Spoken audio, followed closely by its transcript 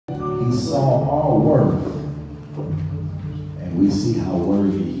He saw our worth, and we see how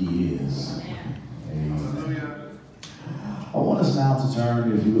worthy he is. Amen. I want us now to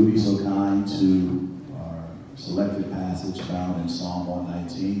turn, if you would be so kind, to our selected passage found in Psalm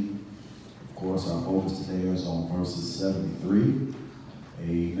 119. Of course, our focus today is on verses 73,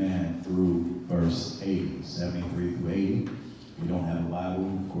 amen, through verse 80, 73 through 80. If you don't have a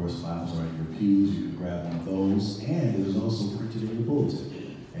Bible, of course, Bibles are in your pews. You can grab one of those, and it is also printed in your bulletin.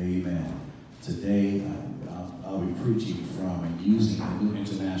 Amen. Today, I'll be preaching from and using the New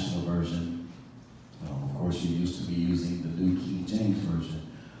International Version. Of course, you used to be using the New King James Version.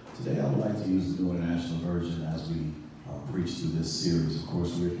 Today, I would like to use the New International Version as we preach through this series. Of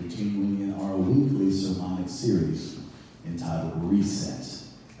course, we're continuing in our weekly sermonic series entitled Reset,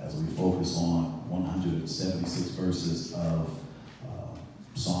 as we focus on 176 verses of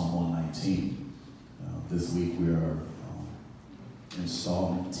Psalm 119. This week we are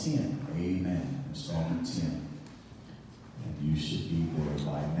installment 10. Amen. Installment 10. And you should be there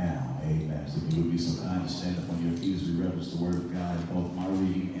by now. Amen. So if you would be so kind to stand up on your feet as we reference the word of God in both my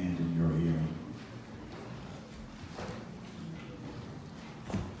reading and in your hearing.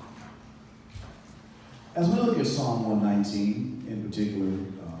 As we look at Psalm 119, in particular,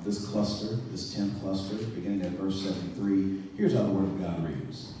 this cluster, this 10th cluster, beginning at verse 73, here's how the word of God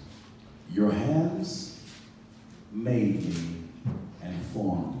reads. Your hands made me and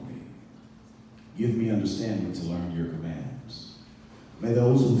formed me. Give me understanding to learn your commands. May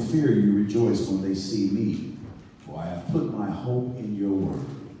those who fear you rejoice when they see me, for I have put my hope in your word.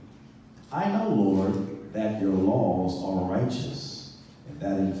 I know, Lord, that your laws are righteous, and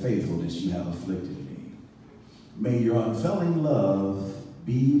that in faithfulness you have afflicted me. May your unfailing love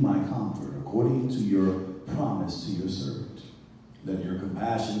be my comfort, according to your promise to your servant. Let your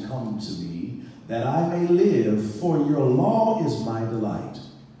compassion come to me, that I may live, for your law is my delight.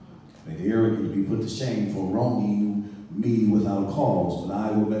 May the arrogant be put to shame for wronging me without cause, but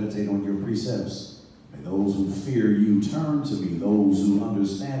I will meditate on your precepts. May those who fear you turn to me, those who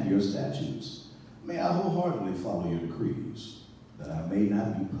understand your statutes. May I wholeheartedly follow your decrees, that I may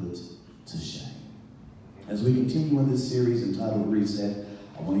not be put to shame. As we continue in this series entitled Reset,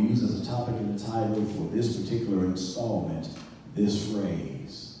 I want to use as a topic in the title for this particular installment, this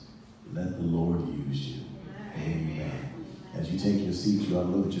phrase, let the Lord use you. Amen. As you take your seat, you ought to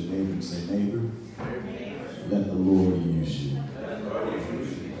look at your neighbor and say, neighbor, let the Lord use you. Let the Lord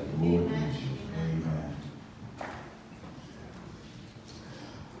use you. Amen.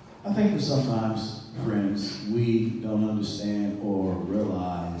 I think that sometimes, friends, we don't understand or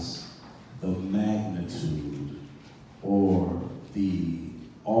realize the magnitude or the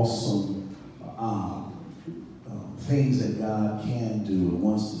awesome things that God can do and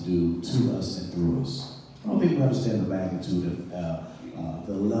wants to do to us and through us. I don't think we understand the magnitude of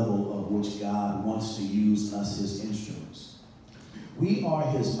the level of which God wants to use us, his instruments. We are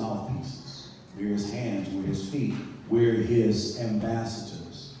his mouthpieces. We're his hands, we're his feet, we're his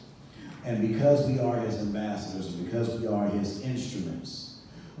ambassadors. And because we are his ambassadors and because we are his instruments,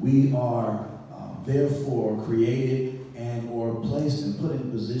 we are therefore created and or placed and put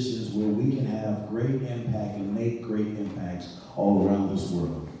in positions where we can have great impact and make great impacts all around this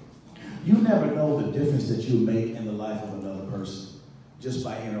world. You never know the difference that you make in the life of another person just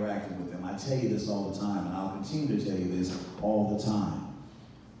by interacting with them. I tell you this all the time, and I'll continue to tell you this all the time.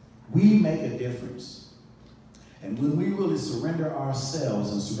 We make a difference. And when we really surrender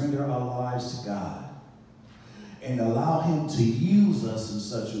ourselves and surrender our lives to God and allow him to use us in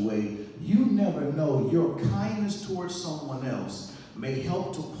such a way, you never know, your kindness towards someone else may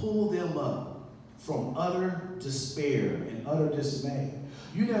help to pull them up from utter despair and utter dismay.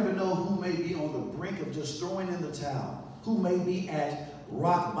 You never know who may be on the brink of just throwing in the towel, who may be at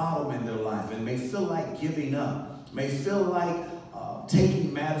rock bottom in their life and may feel like giving up, may feel like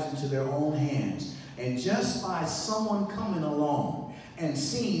taking matters into their own hands. And just by someone coming along and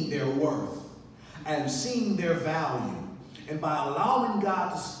seeing their worth and seeing their value, and by allowing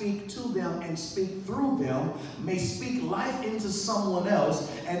God to speak to them and speak through them, may speak life into someone else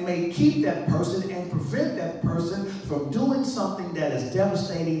and may keep that person and prevent that person from doing something that is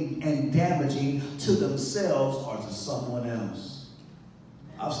devastating and damaging to themselves or to someone else.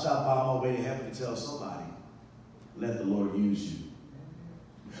 I've stopped by on my way to heaven to tell somebody, let the Lord use you.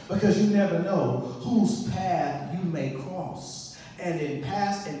 Because you never know whose path you may cross. And in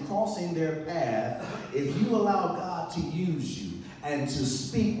crossing their path, if you allow God to use you and to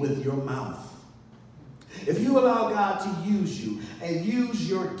speak with your mouth, if you allow God to use you and use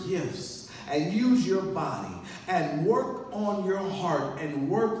your gifts and use your body and work on your heart and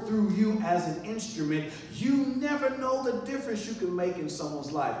work through you as an instrument, you never know the difference you can make in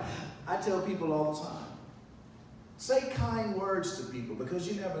someone's life. I tell people all the time, say kind words to people, because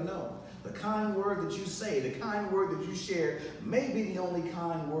you never know. The kind word that you say, the kind word that you share, may be the only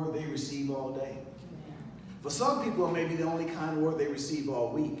kind word they receive all day. For some people, it may be the only kind word they receive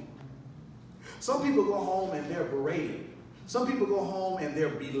all week. Some people go home and they're berated. Some people go home and they're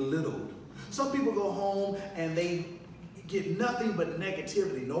belittled. Some people go home and they get nothing but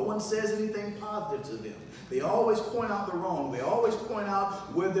negativity. No one says anything positive to them. They always point out the wrong. They always point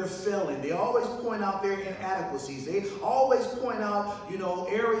out where they're failing. They always point out their inadequacies. They always point out,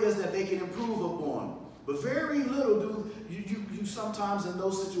 areas that they can improve upon. But very little do you sometimes in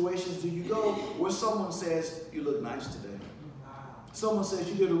those situations do you go where someone says, you look nice today. Someone says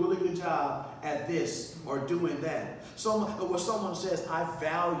you did a really good job at this or doing that. Where someone says, I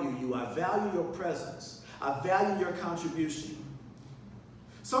value you. I value your presence. I value your contribution.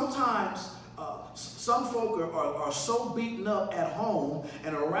 Sometimes some folk are so beaten up at home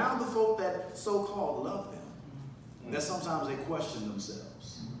and around the folk that so-called love them that sometimes they question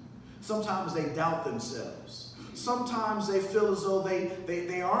themselves. Sometimes they doubt themselves. Sometimes they feel as though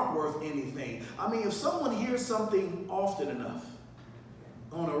they aren't worth anything. I mean, if someone hears something often enough,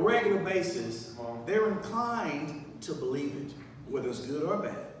 on a regular basis, they're inclined to believe it, whether it's good or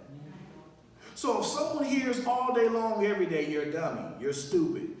bad. So if someone hears all day long, every day, you're a dummy, you're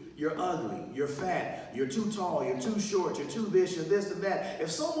stupid, you're ugly, you're fat, you're too tall, you're too short, you're too this, you're this and that. If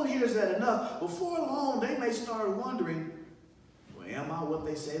someone hears that enough, before long, they may start wondering, well, am I what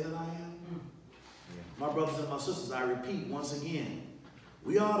they say that I am? My brothers and my sisters, I repeat once again,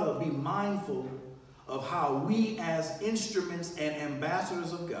 we ought to be mindful of how we as instruments and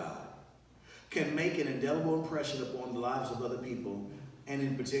ambassadors of God can make an indelible impression upon the lives of other people, and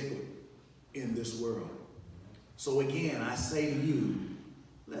in particular, in this world. So again, I say to you,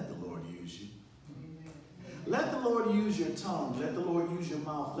 let the Lord use you. Let the Lord use your tongue. Let the Lord use your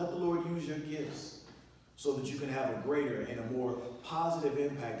mouth. Let the Lord use your gifts so that you can have a greater and a more positive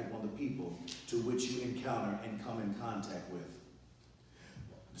impact upon the people to which you encounter and come in contact with.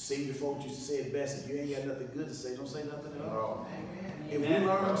 The senior folks used to say it best: if you ain't got nothing good to say, don't say nothing at all. If we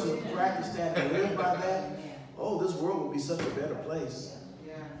learn to practice that and live by that, oh, this world will be such a better place.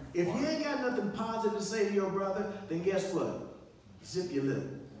 If you ain't got nothing positive to say to your brother, then guess what? Zip your lip.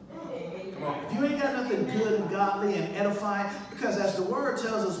 If you ain't got nothing good and godly and edifying, because as the word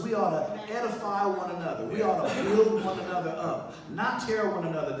tells us, we ought to edify one another. We ought to build one another up, not tear one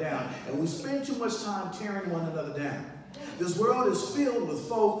another down. And we spend too much time tearing one another down. This world is filled with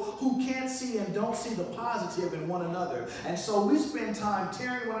folk who can't see and don't see the positive in one another. And so we spend time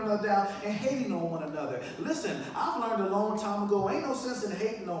tearing one another down and hating on one another. Listen, I've learned a long time ago, ain't no sense in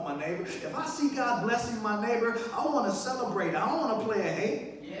hating on my neighbor. If I see God blessing my neighbor, I want to celebrate. I don't want to play a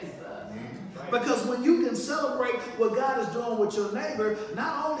hate. Yes, sir. Because when you can celebrate what God is doing with your neighbor,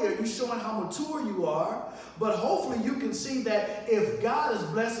 not only are you showing how mature you are, but hopefully you can see that if God is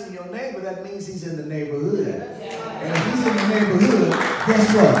blessing your neighbor, that means he's in the neighborhood. And if he's in the neighborhood,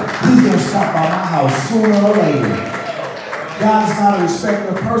 guess what? He's going to stop by my house sooner or later. God is not a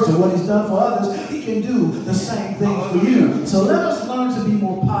respecter of person. What he's done for others, he can do the same thing for you. So let us learn to be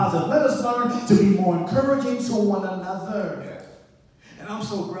more positive. Let us learn to be more encouraging to one another. And I'm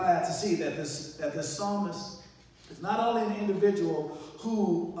so glad to see that this psalmist is not only an individual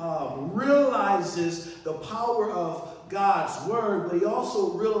who realizes the power of God's word, but he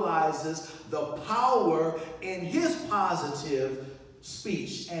also realizes the power in his positive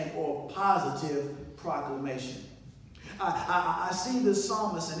speech and or positive proclamation. I see this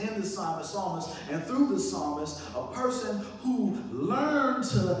psalmist, and in this psalmist, and through this psalmist, a person who learned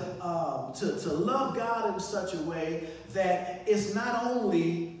to love God in such a way that it's not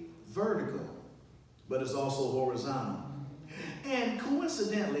only vertical, but it's also horizontal. And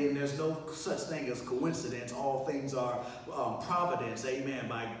coincidentally, and there's no such thing as coincidence, all things are providence, amen,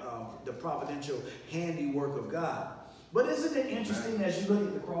 by the providential handiwork of God. But isn't it interesting as you look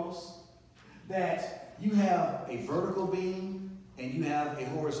at the cross that you have a vertical beam and you have a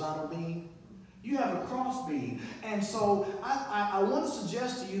horizontal beam? You have a cross beam. And so I want to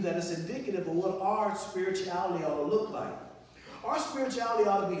suggest to you that it's indicative of what our spirituality ought to look like. Our spirituality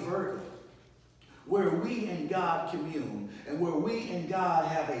ought to be vertical, where we and God commune and where we and God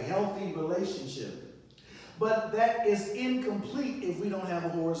have a healthy relationship. But that is incomplete if we don't have a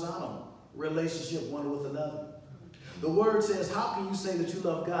horizontal relationship one with another. The word says, how can you say that you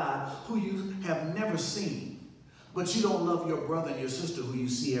love God who you have never seen, but you don't love your brother and your sister who you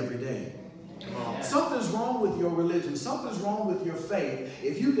see every day? Something's wrong with your religion. Something's wrong with your faith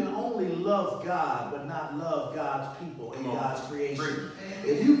if you can only love God but not love God's people and God's creation.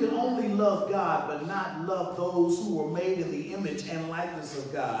 If you can only love God but not love those who were made in the image and likeness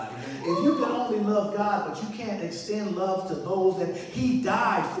of God. If you can only love God but you can't extend love to those that he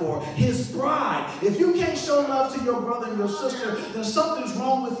died for, his bride. If you can't show love to your brother and your sister, then something's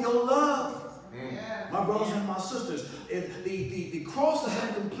wrong with your love. My brothers and my sisters, if the cross is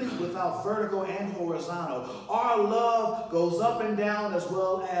incomplete without vertical and horizontal. Our love goes up and down as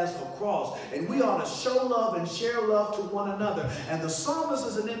well as across. And we ought to show love and share love to one another. And the psalmist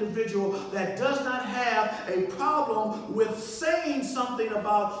is an individual that does not have a problem with saying something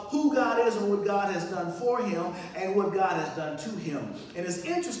about who God is and what God has done for him and what God has done to him. And it's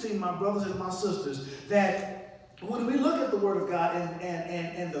interesting, my brothers and my sisters, that when we look at the Word of God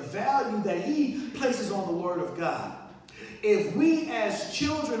and the value that he places on the Word of God, if we as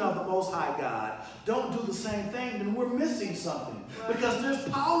children of the Most High God don't do the same thing, then we're missing something. Because there's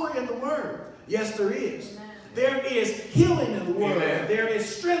power in the Word. Yes, there is. There is healing in the Word. Amen. There is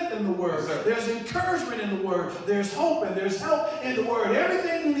strength in the Word. Yes, there's encouragement in the Word. There's hope and there's help in the Word.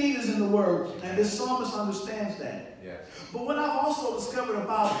 Everything we need is in the Word. And this psalmist understands that. Yes. But what I've also discovered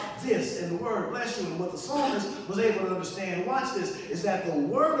about this in the Word, bless you, and what the psalmist was able to understand, watch this, is that the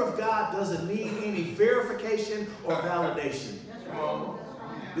Word of God doesn't need any verification or validation. That's right.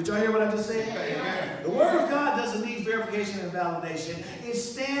 Did y'all hear what I just said? Amen. The Word of God doesn't need verification and validation. It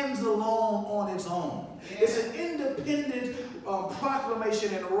stands alone on its own. It's an independent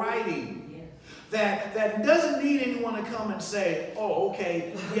proclamation and writing that doesn't need anyone to come and say, oh,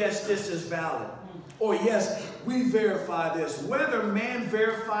 okay, yes, this is valid. Or yes, we verify this. Whether man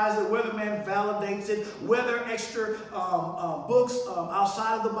verifies it, whether man validates it, whether extra books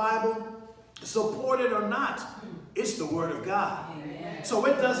outside of the Bible support it or not, it's the Word of God. Amen. So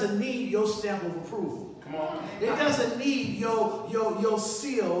it doesn't need your stamp of approval. Come on. It doesn't need your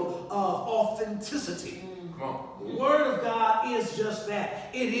seal of authenticity. Come on. The Word of God is just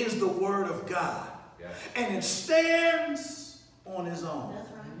that. It is the Word of God. Yeah. And it stands on its own. That's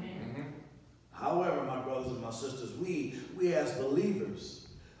right. However, my brothers and my sisters, we as believers,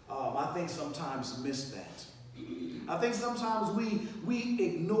 I think sometimes miss that. I think sometimes we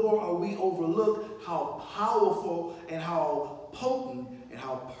ignore or we overlook how powerful and how potent and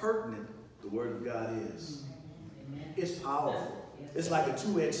how pertinent the Word of God is. It's powerful. It's like a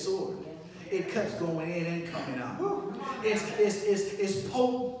two-edged sword. It cuts going in and coming out. It's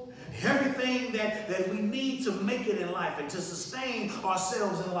potent. Everything that we need to make it in life and to sustain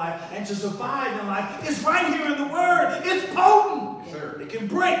ourselves in life and to survive in life is right here in the Word. It's potent. Sure. It can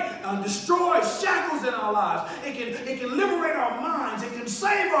break and destroy shackles in our lives. It can liberate our minds. It can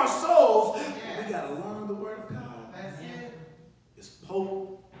save our souls. Yeah. We got to learn the Word of God. That's it. It's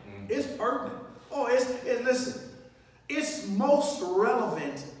potent. It's pertinent. Oh, listen. It's most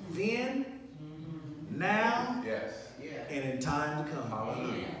relevant then, now, and in time to come.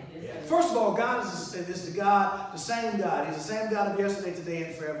 Hallelujah. First of all, God is the same God. He's the same God of yesterday, today,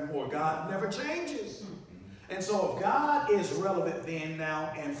 and forevermore. God never changes. And so if God is relevant then,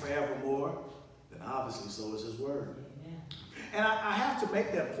 now, and forevermore, then obviously so is his Word. And I have to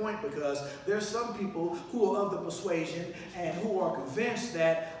make that point because there's some people who are of the persuasion and who are convinced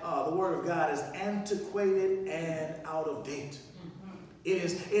that the Word of God is antiquated and out of date. It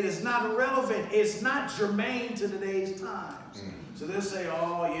is not relevant. It's not germane to today's times. So they'll say,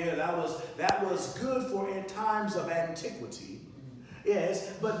 oh yeah, that was good for in times of antiquity.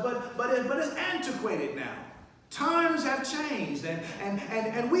 Yes, but it's antiquated now. Times have changed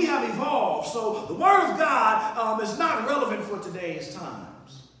and we have evolved. So the Word of God is not relevant for today's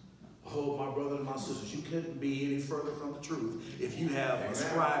times. Oh, my brother and my sisters, you couldn't be any further from the truth if you have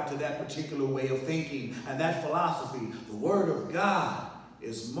ascribed to that particular way of thinking and that philosophy. The Word of God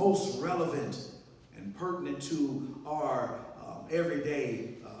is most relevant and pertinent to our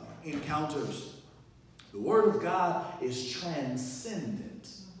everyday encounters. The Word of God is transcendent.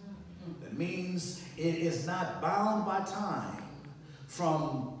 That means it is not bound by time.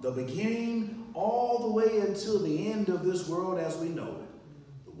 From the beginning all the way until the end of this world as we know it,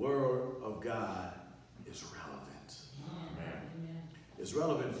 the Word of God is relevant. Amen. It's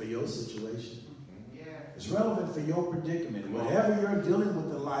relevant for your situation. It's relevant for your predicament. Whatever you're dealing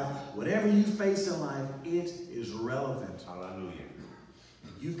with in life, whatever you face in life, it is relevant. Hallelujah.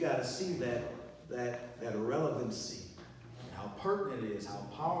 You've got to see that relevancy, how pertinent it is, how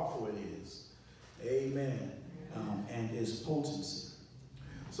powerful it is. Amen. And its potency.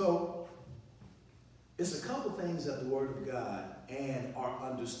 So, it's a couple things that the Word of God and our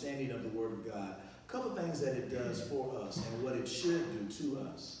understanding of the Word of God, a couple things that it does for us and what it should do to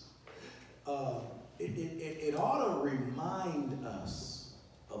us. it ought to remind us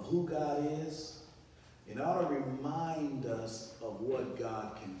of who God is. It ought to remind us of what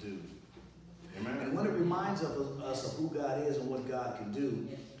God can do. Amen. And when it reminds us of who God is and what God can do,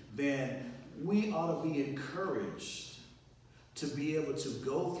 then we ought to be encouraged to be able to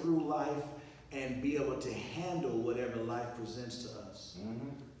go through life and be able to handle whatever life presents to us. Mm-hmm.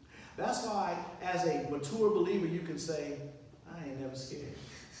 That's why, as a mature believer, you can say, I ain't never scared.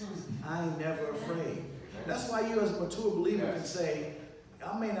 I ain't never afraid. That's why you, as a mature believer, can say,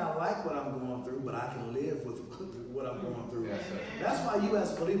 I may not like what I'm going through, but I can live with what I'm going through. Yes, that's why you,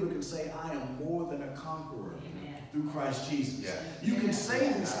 as a believer, can say, I am more than a conqueror through Christ Jesus. Yes. You can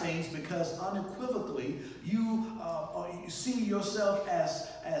say these things because unequivocally you see yourself as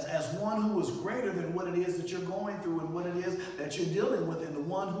one who is greater than what it is that you're going through and what it is that you're dealing with, and the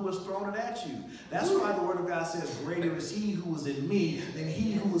one who has thrown it at you. That's why the Word of God says, greater is He who is in me than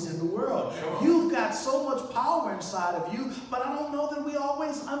he who is in the world. You've got so much power inside of you, but I don't know that we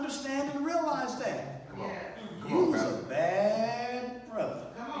always understand and realize that. You're a bad brother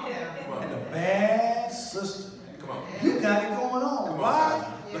and a bad sister. You got it going on. Why?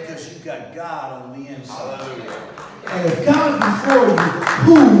 Because you got God on the inside. Hallelujah. And if God before you,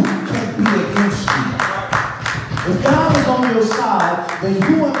 who can be against you? If God is on your side, then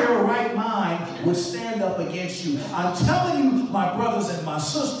who in their right mind would stand up against you? I'm telling you, my brothers and my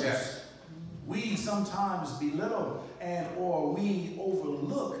sisters, we sometimes belittle or we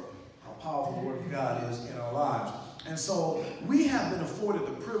overlook how powerful the Word of God is in our lives. And so we have been afforded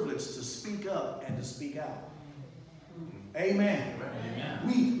the privilege to speak up and to speak out. Amen.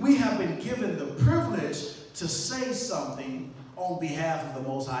 Amen. We have been given the privilege to say something on behalf of the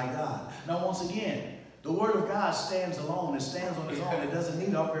Most High God. Now, once again, the Word of God stands alone. It stands on its own. It doesn't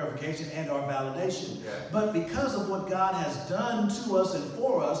need our verification and our validation. But because of what God has done to us and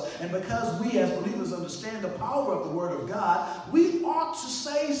for us, and because we as believers understand the power of the Word of God, we ought to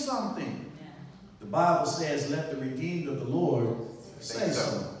say something. The Bible says, let the redeemed of the Lord say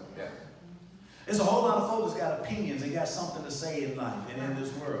so. There's a whole lot of folks got opinions and got something to say in life and in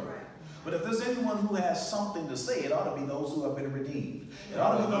this world. But if there's anyone who has something to say, it ought to be those who have been redeemed. It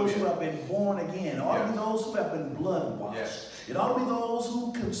ought to be those who have been born again. It ought to be those who have been blood washed. It ought to be those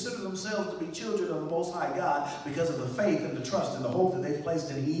who consider themselves to be children of the Most High God because of the faith and the trust and the hope that they've placed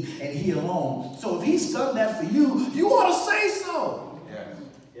in He and He alone. So if He's done that for you, you ought to say so.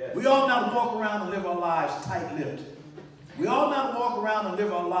 We ought not walk around and live our lives tight-lipped. We ought not walk around and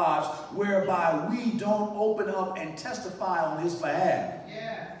live our lives whereby we don't open up and testify on His behalf.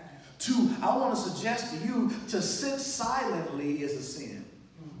 I want to suggest to you, to sit silently is a sin.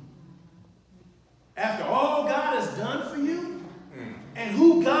 After all God has done for you and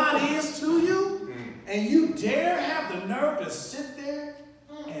who God is to you, and you dare have the nerve to sit there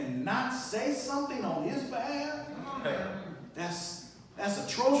and not say something on His behalf, that's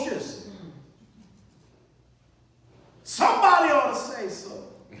atrocious. Somebody ought to say so.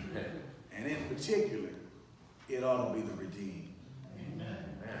 And in particular, it ought to be the redeemed. Amen.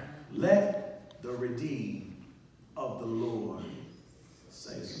 Let the redeemed of the Lord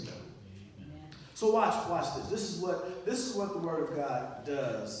say so. So watch this. This is what the Word of God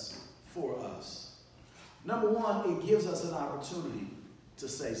does for us. Number one, it gives us an opportunity to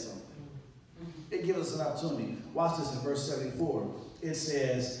say something. It gives us an opportunity. Watch this in verse 74. It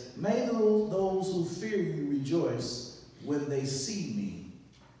says, may those who fear you rejoice when they see me.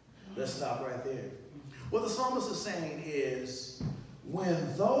 Let's stop right there. What the psalmist is saying is,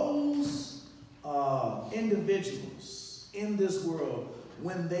 when those individuals in this world,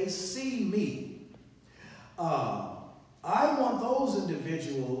 when they see me, I want those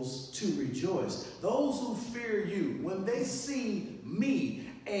individuals to rejoice. Those who fear you, when they see me,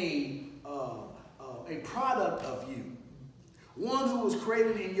 a product of you, one who was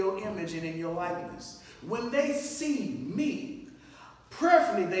created in your image and in your likeness, when they see me,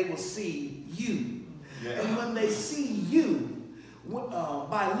 prayerfully they will see you. And when they see you,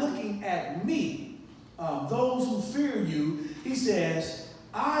 by looking at me, those who fear you, he says,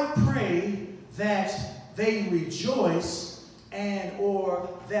 I pray that they rejoice or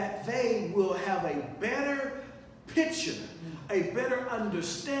that they will have a better picture, a better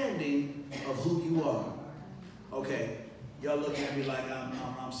understanding of who you are. Okay, y'all looking at me like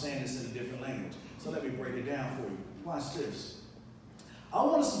I'm saying this in a different language. So let me break it down for you. Watch this. I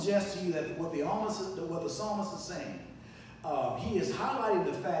want to suggest to you that what the psalmist is saying, he is highlighting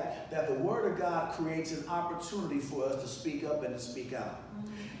the fact that the Word of God creates an opportunity for us to speak up and to speak out.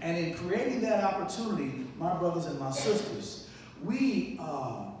 And in creating that opportunity, my brothers and my sisters, we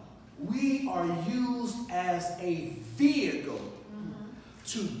are used as a vehicle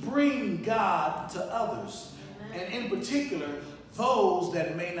to bring God to others, and in particular, those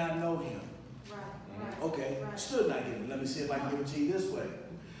that may not know him. Okay, still not getting it. Let me see if I can give it to you this way.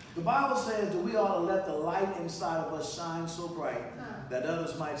 The Bible says that we ought to let the light inside of us shine so bright that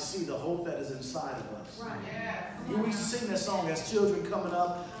others might see the hope that is inside of us. We used to sing that song as children coming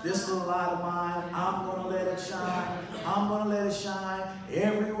up. This little light of mine, I'm going to let it shine. I'm going to let it shine.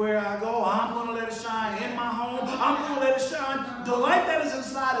 Everywhere I go, I'm going to let it shine. In my home, I'm going to let it shine. The light that is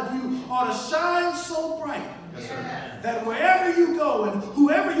inside of you ought to shine so bright that wherever you go and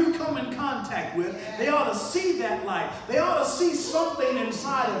whoever you come in contact with, they ought to see that light. They ought to see something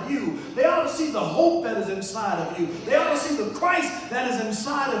inside of you. They ought to see the hope that is inside of you. They ought to see the Christ that is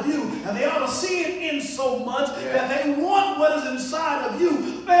inside of you. And they ought to see it in so much that they want what is inside of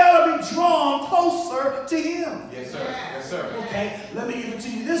you. They ought to be drawn closer to him. Yes, sir. Yes, sir. Okay, let me give it to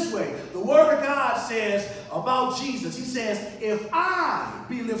you this way. The Word of God says about Jesus, he says, if I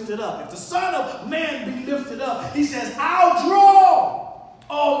be lifted up, if the Son of Man be lifted up, he says, I'll draw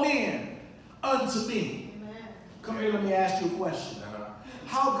all men unto me. Amen. Come here, let me ask you a question.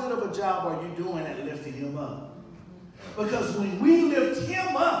 How good of a job are you doing at lifting him up? Because when we lift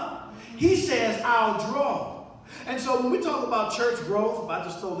him up, he says, I'll draw. And so when we talk about church growth, if I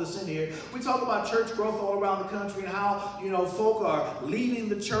just throw this in here, we talk about church growth all around the country and how, folk are leaving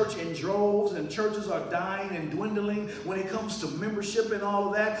the church in droves and churches are dying and dwindling when it comes to membership and all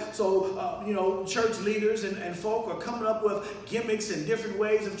of that. So, church leaders and folk are coming up with gimmicks and different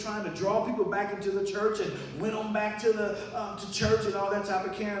ways of trying to draw people back into the church and win them back to to church and all that type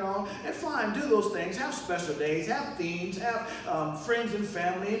of carrying on. And fine, do those things. Have special days, have themes, have friends and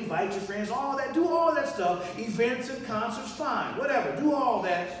family, invite your friends, all that. Do all that stuff. Events and concerts, fine, whatever, do all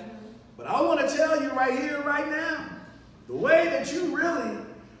that. But I want to tell you right here, right now, the way that you really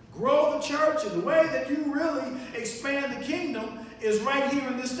grow the church and the way that you really expand the kingdom is right here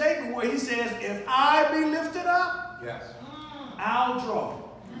in this statement where he says, if I be lifted up, I'll draw.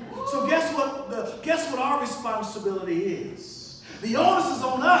 So guess what our responsibility is? The onus is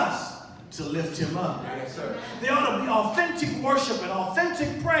on us to lift him up. Yes, sir. There ought to be authentic worship and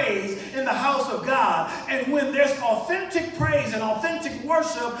authentic praise in the house of God. And when there's authentic praise and authentic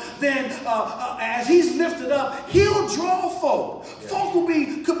worship, then as he's lifted up, he'll draw folk. Yes. Folk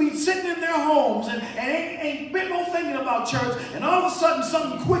could be sitting in their homes and ain't been no thinking about church, and all of a sudden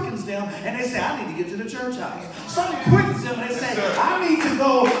something quickens them and they say, I need to get to the church house. Something quickens them and they say, I need to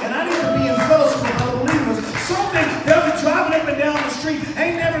go and I need to be in fellowship with other believers. Something, they'll be driving up and down the street,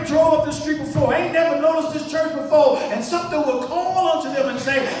 ain't never drove up the street before, ain't never noticed this church before, and something will call unto them and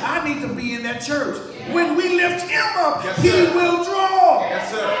say, I need to be in that church. When we lift him up, he will draw.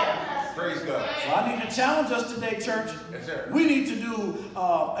 Yes, sir. Praise God. So I need to challenge us today, church. Yes, sir. We need to do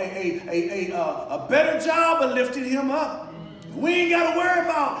a better job of lifting him up. We ain't got to worry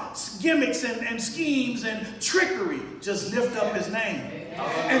about gimmicks and schemes and trickery. Just lift up his name.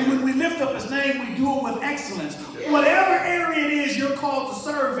 And when we lift up his name, we do it with excellence. Whatever area it is you're called to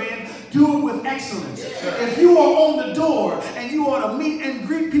serve in, do it with excellence. If you are on the door and you ought to meet and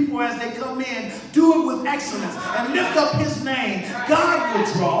greet people as they come in, do it with excellence and lift up his name. God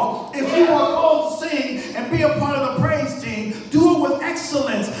will draw. If you are called to sing and be a part of the praise team, do it with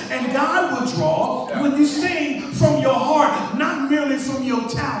excellence and God will draw. When you sing from your heart, not merely from your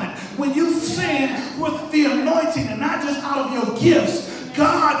talent, when you sing with the anointing and not just out of your gifts,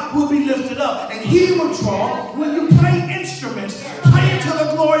 God will be lifted up and he will draw. When you play instruments, play to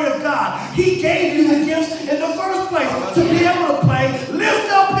the glory of God. He gave you the gifts in the first place to be able to play. Lift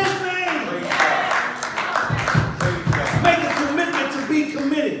up his name. Make a commitment to be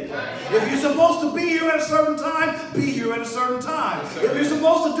committed. If you're supposed to be here at a certain time, be here at a certain time. If you're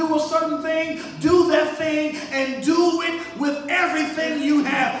supposed to do a certain thing, do that thing and do it with everything you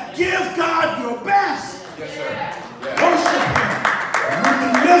have. Give God your best. Yes, sir. Worship him. When we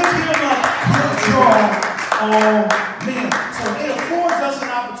lift him up, he'll draw all men. So it affords us an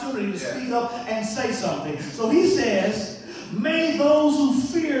opportunity to speak up and say something. So he says, may those who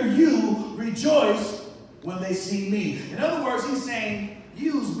fear you rejoice when they see me. In other words, he's saying,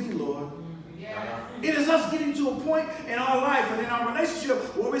 use me, Lord. It is us getting to a point in our life and in our relationship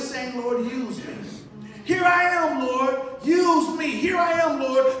where we're saying, Lord, use me. Here I am, Lord. Use me. Here I am,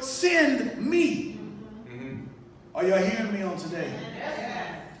 Lord. Send me. Are y'all hearing me on today?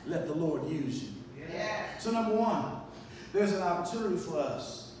 Yes. Let the Lord use you. Yes. So number one, there's an opportunity for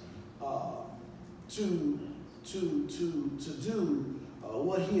us to do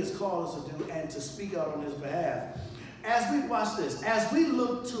what he has called us to do and to speak out on his behalf. As we watch this, as we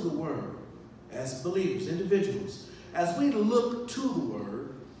look to the word, as believers, individuals, as we look to the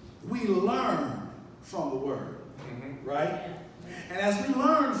word, we learn from the word, right? And as we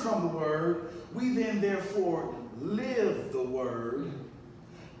learn from the word, we then therefore live the word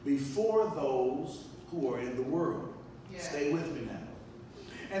before those who are in the world. Yeah. Stay with me now.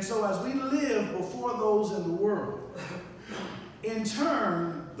 And so as we live before those in the world, in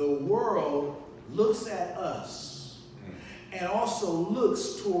turn, the world looks at us and also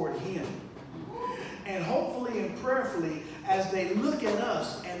looks toward him. And hopefully and prayerfully, as they look at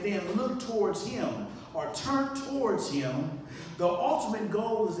us and then look towards him or turn towards him, the ultimate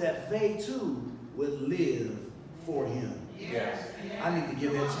goal is that they too would live for him. Yes. I need to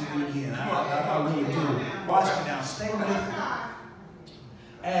give that to you again. I really do. Watch me now. Stay with me.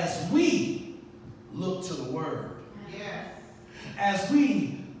 As we look to the word, as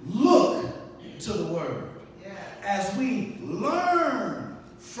we look to the word, as we learn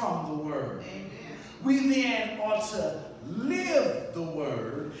from the word, we then ought to live the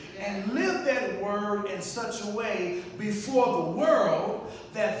word and live that word in such a way before the world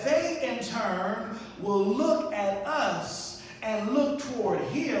that they in turn will look at us and look toward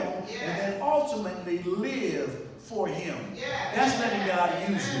him and then ultimately live for him. That's letting God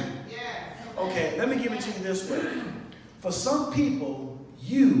use you. Okay, let me give it to you this way. For some people,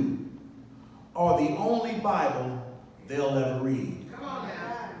 you are the only Bible they'll ever read. Come on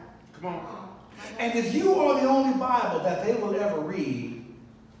now. Come on. And if you are the only Bible that they will ever read,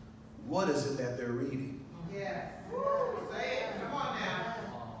 what is it that they're reading? Yeah. Say it. Come on now.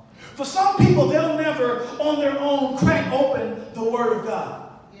 For some people, they'll never on their own crack open the Word of God.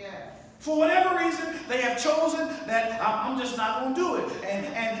 For whatever reason, they have chosen that I'm just not going to do it.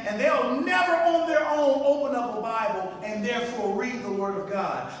 And they'll never on their own open up a Bible and therefore read the Word of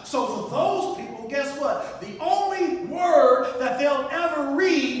God. So for those people, guess what? The only Word that they'll ever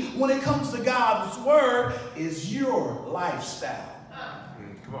read when it comes to God's Word is your lifestyle.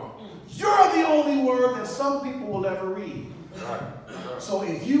 Come on. You're the only Word that some people will ever read. Right. So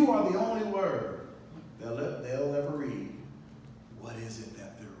if you are the only Word they'll ever read, what is it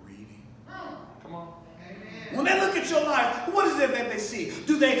that they're reading? Come on. When they look at your life, what is it that they see?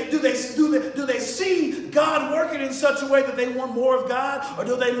 Do they see God working in such a way that they want more of God? Or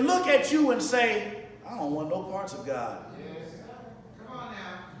do they look at you and say, I don't want no parts of God? Yes. Come on now.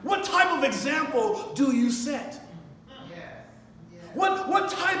 What type of example do you set? What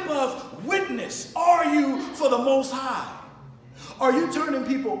type of witness are you for the Most High? Are you turning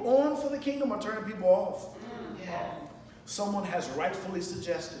people on for the kingdom or turning people off? Someone has rightfully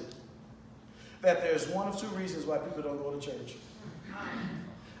suggested that there's one of two reasons why people don't go to church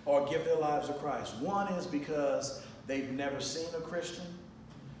or give their lives to Christ. One is because they've never seen a Christian.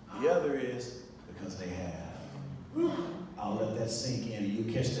 The other is because they have. I'll let that sink in and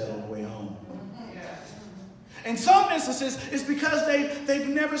you'll catch that on the way home. In some instances, it's because they've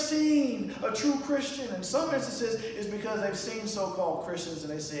never seen a true Christian. In some instances, it's because they've seen so-called Christians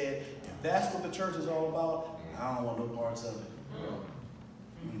and they said, if that's what the church is all about, I don't want no parts of it.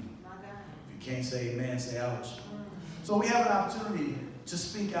 If you can't say amen, say ouch. So we have an opportunity to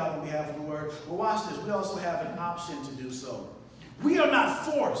speak out on behalf of the word. But watch this. We also have an option to do so. We are not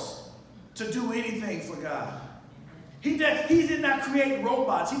forced to do anything for God. He did not create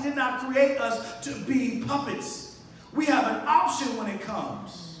robots. He did not create us to be puppets. We have an option when it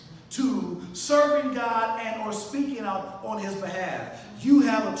comes to serving God and or speaking out on his behalf. You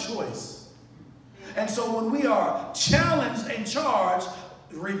have a choice. And so when we are challenged and charged,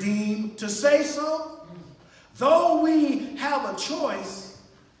 redeemed, to say so, though we have a choice,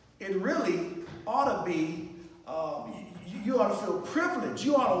 it really ought to be, you ought to feel privileged.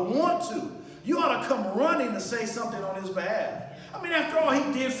 You ought to want to. You ought to come running to say something on his behalf. I mean, after all,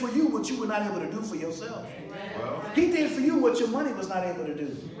 he did for you what you were not able to do for yourself. Well, he did for you what your money was not able to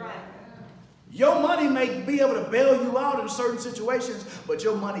do. Right. Your money may be able to bail you out in certain situations, but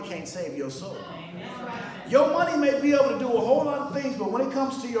your money can't save your soul. Your money may be able to do a whole lot of things, but when it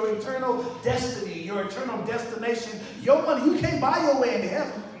comes to your eternal destiny, your eternal destination, your money, you can't buy your way into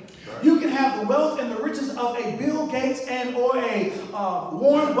heaven. You can have the wealth and the riches of a Bill Gates and or a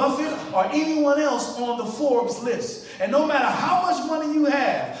Warren Buffett or anyone else on the Forbes list. And no matter how much money you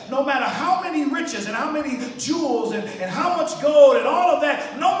have, no matter how many riches and how many jewels and how much gold and all of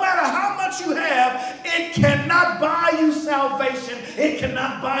that, no matter how much you have, it cannot buy you salvation. It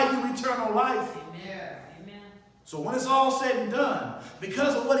cannot buy you eternal life. So when it's all said and done,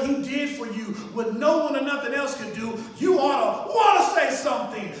 because of what he did for you, what no one or nothing else could do, you ought to want to say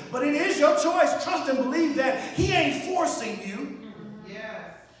something. But it is your choice. Trust and believe that he ain't forcing you.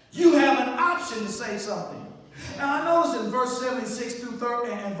 You have an option to say something. Now I notice in verse 76 through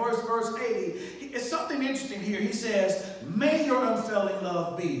 30 and verse 80, it's something interesting here. He says, may your unfailing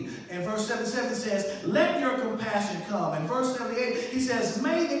love be. In verse 77 he says, let your compassion come. In verse 78 he says,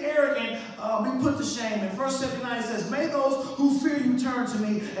 may the arrogant be put to shame. In verse 79 he says, may those who fear you turn to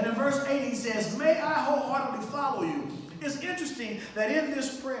me. And in verse 80 he says, may I wholeheartedly follow you. It's interesting that in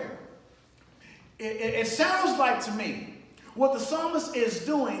this prayer, it sounds like to me, what the psalmist is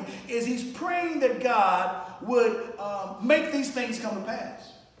doing is he's praying that God would make these things come to pass.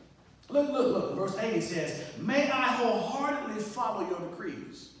 Look. Verse 80 says, may I wholeheartedly follow your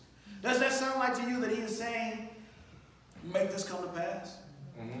decrees. Does that sound like to you that he is saying, make this come to pass?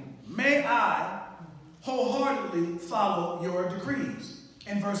 Mm-hmm. May I wholeheartedly follow your decrees.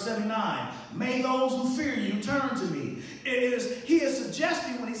 In verse 79, may those who fear you turn to me. He is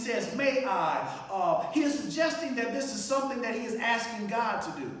suggesting when he says, may I, he is suggesting that this is something that he is asking God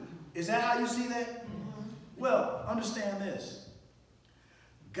to do. Is that how you see that? Mm-hmm. Well, understand this.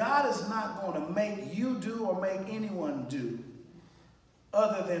 God is not going to make you do or make anyone do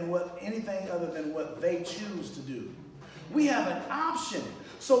anything other than what they choose to do. We have an option.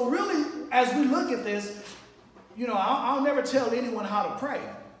 So really, as we look at this, you know, I'll never tell anyone how to pray.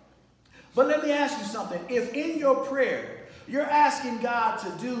 But let me ask you something. If in your prayer, you're asking God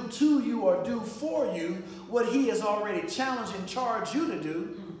to do to you or do for you what he has already challenged and charged you to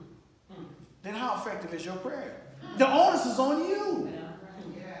do, then how effective is your prayer? The onus is on you.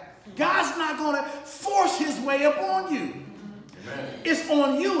 God's not going to force his way upon you. It's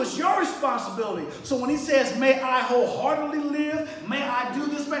on you. It's your responsibility. So when he says, may I wholeheartedly live, may I do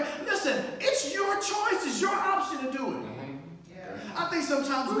this, listen, it's your choice. It's your option to do it. I think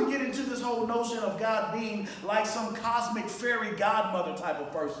sometimes we get into this whole notion of God being like some cosmic fairy godmother type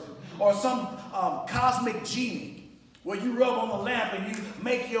of person, or some cosmic genie, where you rub on the lamp and you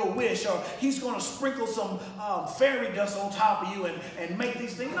make your wish, or he's going to sprinkle some fairy dust on top of you and make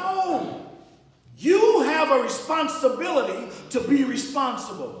these things. No. You have a responsibility to be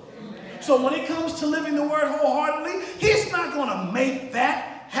responsible. So when it comes to living the word wholeheartedly, he's not going to make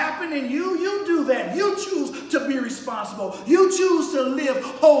that happen in you. You do that. You choose to be responsible. You choose to live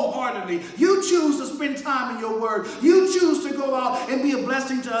wholeheartedly. You choose to spend time in your word. You choose to go out and be a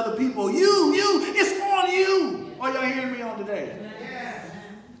blessing to other people. It's on you. Are y'all hearing me on today?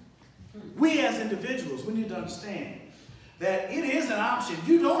 We as individuals, we need to understand that it is an option.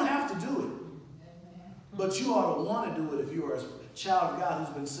 You don't have to do it. But you ought to want to do it if you are a child of God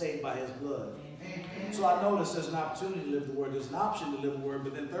who's been saved by his blood. So I notice there's an opportunity to live the word. There's an option to live the word.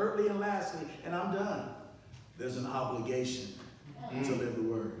 But then thirdly and lastly, and I'm done, there's an obligation to live the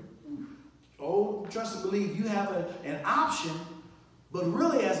word. Oh, trust and believe you have an option, but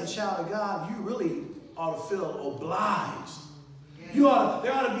really as a child of God, you really ought to feel obliged. There ought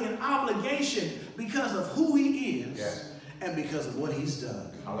to be an obligation because of who he is and because of what he's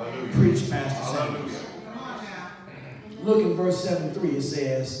done. Hallelujah. Preach, Pastor Sam. Hallelujah. Look in verse 73. It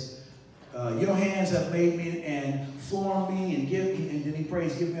says, your hands have made me and formed me and give me, and then he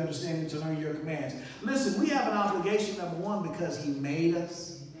prays, give me understanding to learn your commands. Listen, we have an obligation, number one, because he made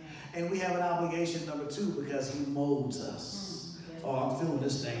us. And we have an obligation, number two, because he molds us. Oh, I'm feeling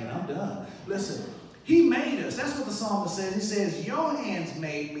this thing and I'm done. Listen, he made us. That's what the psalmist says. He says, your hands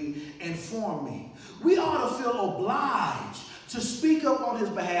made me and formed me. We ought to feel obliged to speak up on his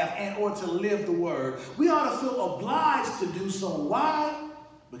behalf and or to live the word. We ought to feel obliged to do so. Why?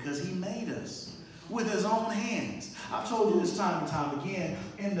 Because he made us with his own hands. I've told you this time and time again,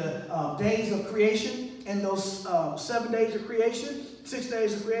 in the days of creation, in those 7 days of creation, 6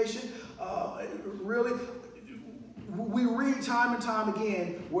 days of creation, really, we read time and time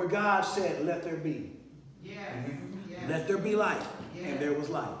again where God said, let there be. Let there be light. And there was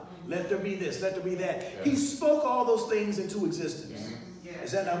light. Let there be this, let there be that. He spoke all those things into existence.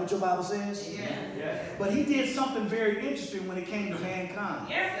 Is that not what your Bible says? But he did something very interesting when it came to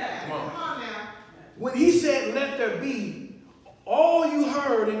mankind. Come on now. When he said, let there be, all you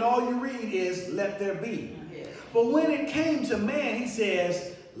heard and all you read is, let there be. But when it came to man, he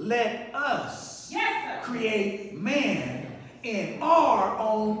says, let us create man in our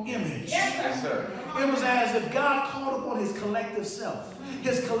own image. Yes, sir. It was as if God called upon his collective self,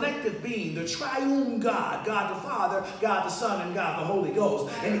 his collective being, the triune God, God the Father, God the Son, and God the Holy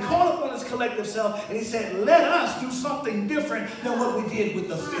Ghost. And he called upon his collective self and he said, let us do something different than what we did with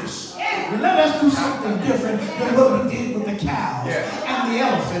the fish. Let us do something different than what we did with the cows and the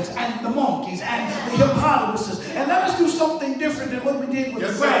elephants and the monkeys and the hippopotamuses. And let us do something different than what we did with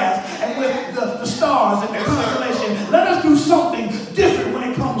the grass and with the stars and the constellation. Let us do something different when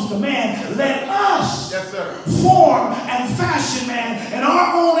it comes to man. Let us form and fashion man in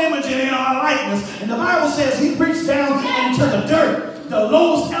our own image and in our likeness. And the Bible says he reached down into the dirt, the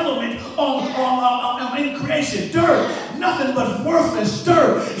lowest element in creation, dirt, nothing but worthless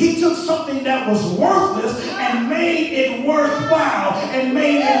dirt. He took something that was worthless and made it worthwhile and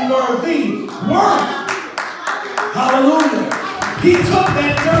made it worthy. Worth. Hallelujah. He took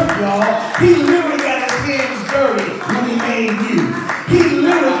that dirt, y'all. He literally got his hands dirty when he made you. He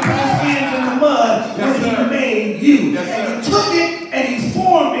literally put his hands in the mud when he made you. And he took it and he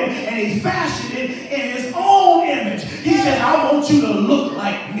formed it and he fashioned it in his own image. He said, I want you to look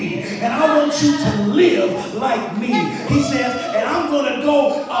like me. And I want you to live like me. He says, and I'm going to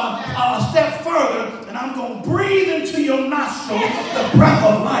go a step further and I'm going to breathe into your nostrils the breath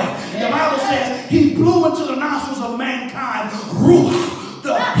of life. And the Bible says he blew into the nostrils of mankind ruach,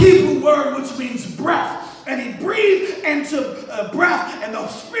 the Hebrew word which means breath. And he breathed into breath and the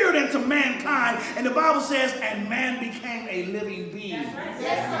spirit into mankind. And the Bible says, and man became a living being.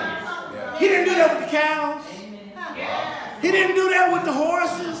 Yes. He didn't do that with the cows. He didn't do that with the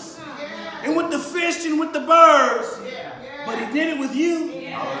horses and with the fish and with the birds. But he did it with you.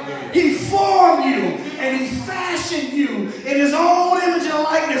 He formed you and he fashioned you in his own image and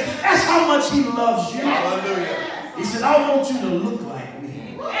likeness. That's how much he loves you. He says, I want you to look like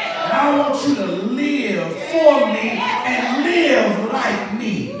me. And I want you to live for me and live like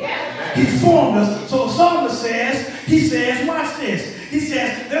me. He formed us. So the psalmist says, he says, watch this. He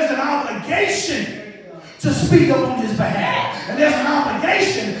says, there's an obligation to speak up on his behalf. And there's an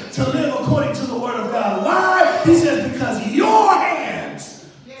obligation to live according to the word of God. Why? He says, because your hands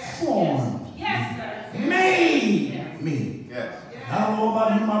formed, made me. I don't know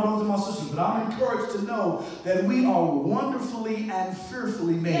about you, my brothers and my sisters, but I'm encouraged to know that we are wonderfully and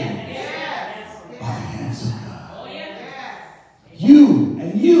fearfully made by the hands of God. You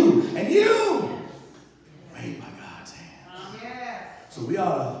and you and you made by God's hands. So we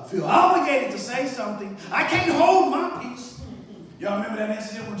ought to feel obligated to say something. I can't hold my peace. Y'all remember that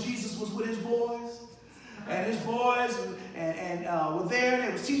incident when Jesus was with his boys? And his boys were there, and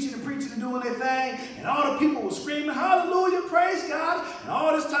they was teaching and preaching and doing their thing, and all the people were screaming, hallelujah, praise God, and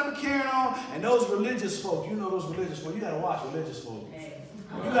all this type of carrying on. And those religious folk, you know those religious folk, you got to watch religious folk.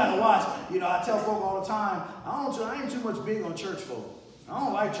 You got to watch. You know, I tell folk all the time, I ain't too much big on church folk. I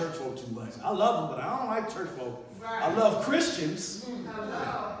don't like church folk too much. I love them, but I don't like church folk. I love Christians,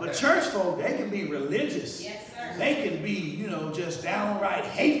 but church folk, they can be religious. They can be, you know, just downright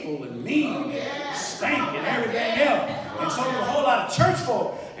hateful and mean, stank and everything else. And so there's a whole lot of church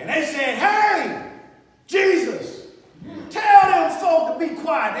folk, and they said, hey, Jesus, tell them folk to be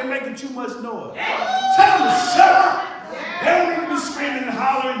quiet. They're making too much noise. Tell them to shut up. They don't even be screaming and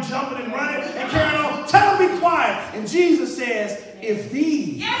hollering, jumping and running and carrying on. Tell them to be quiet. And Jesus says, if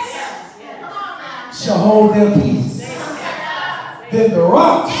these shall hold their peace, then the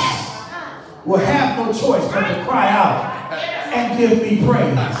rocks will have no choice but to cry out and give me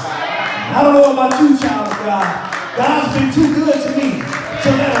praise. I don't know about you, child of God. God's been too good to me to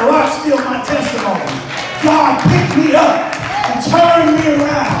let a rock steal my testimony. God picked me up and turned me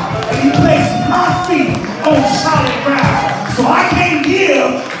around, and he placed my feet on solid ground. So I can't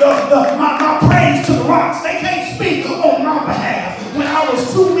give my praise to the rocks. They can't speak on my behalf. When I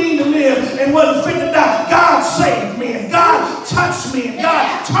was too mean to live and wasn't fit to die, God saved me and God touched me and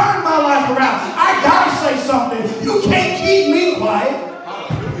God turned my life around. I gotta say something. You can't keep me quiet.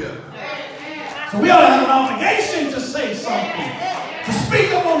 So we ought to have an obligation to say something, to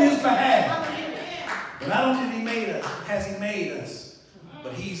speak up on his behalf. But not only has he made us,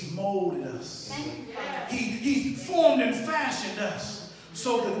 but he's molded us. He's formed and fashioned us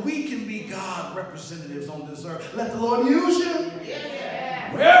so that we can be God representatives on this earth. Let the Lord use you.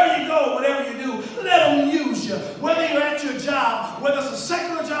 Wherever you go, whatever you do, let him use you. Whether you're at your job, whether it's a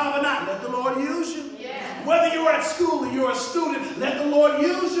secular job or not, let the Lord use you. Whether you're at school or you're a student, let the Lord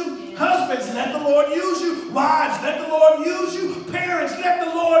use you. Husbands, let the Lord use you. Wives, let the Lord use you. Parents, let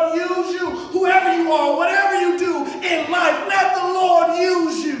the Lord use you. Whoever you are, whatever you do in life, let the Lord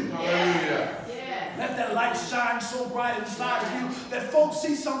use you. Hallelujah. Let that light shine so bright inside of you that folks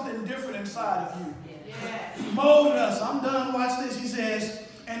see something different inside of you. He molded us. I'm done. Watch this. He says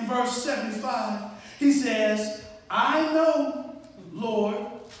in verse 75, he says, I know, Lord,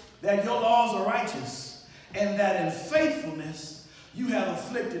 that your laws are righteous and that in faithfulness you have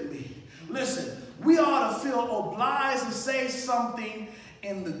afflicted me. Listen, we ought to feel obliged to say something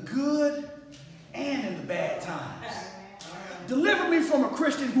in the good and in the bad times. Deliver me from a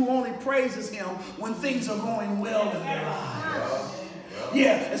Christian who only praises him when things are going well in their lives.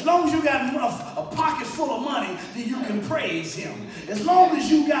 Yeah, as long as you got a pocket full of money, then you can praise him. As long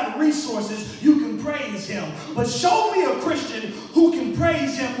as you got resources, you can praise him. But show me a Christian who can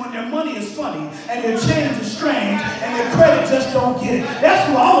praise him when their money is funny and their change is strange and their credit just don't get it. That's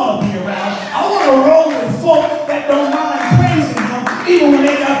who I want to be around. I want to roll with folk that don't mind praising him even when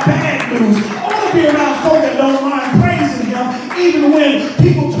they got bad news. I want to be around folk that don't mind praising him even when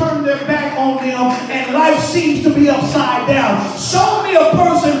people turn their back on them and life seems to be upside down. Show me a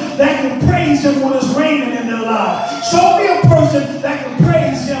person that can praise him when it's raining in their lives. Show me a person that can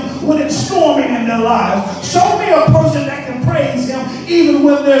praise him when it's storming in their lives. Show me a person that can praise him even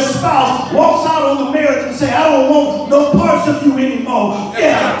when their spouse walks out on the marriage and say, I don't want no parts of you anymore.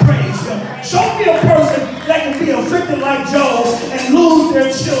 Yeah, praise him. Show me a person that can be afflicted like Job and lose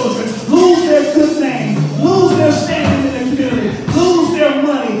their children, lose their good name, lose their standing in the community, lose their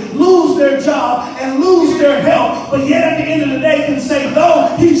money, lose their job, and lose their health, but yet at the end of the day can say,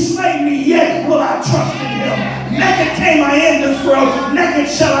 though he slay me, yet will I trust in him. Naked came I in this world, naked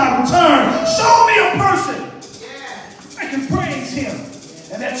shall I return. Show me a person that can praise him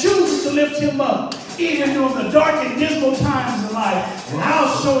and that chooses to lift him up even during the dark and dismal times in life, and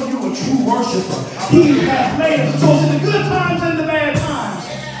I'll show you a true worshiper. He has made it so it's in the good times and the bad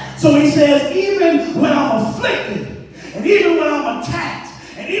times. So he says, even when I'm afflicted, and even when I'm attacked,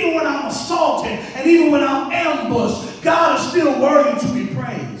 and even when I'm assaulted, and even when I'm ambushed, God is still worthy to be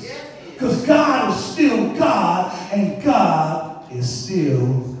praised. Because God is still God, and God is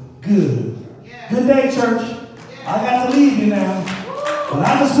still good. Good day, church. I got to leave you now. But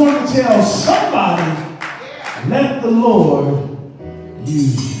I just want to tell somebody, let the Lord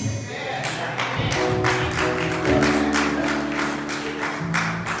use you.